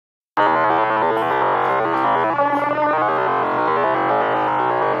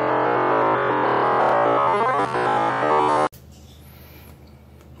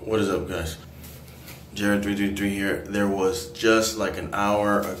2023 here. There was just like an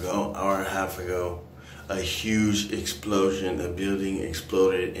hour and a half ago, a huge explosion. A building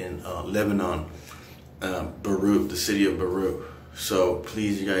exploded in Lebanon, Beirut, the city of Beirut. So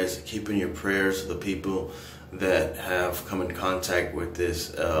please, you guys, keep in your prayers the people that have come in contact with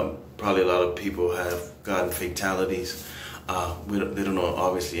this. Probably a lot of people have gotten fatalities. They don't know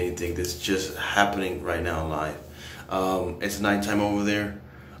obviously anything. This is just happening right now live. It's nighttime over there.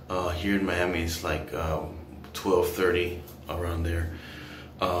 Here in Miami, it's like 12:30 around there.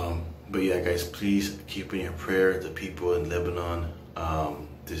 But yeah, guys, please keep in your prayer the people in Lebanon.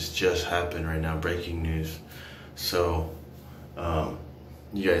 This just happened right now, breaking news. So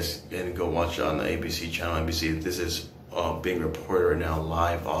you guys can go watch it on the ABC channel, ABC. This is being reported right now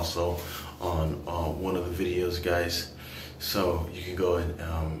live also on one of the videos, guys. So you can go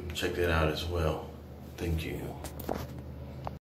and check that out as well. Thank you.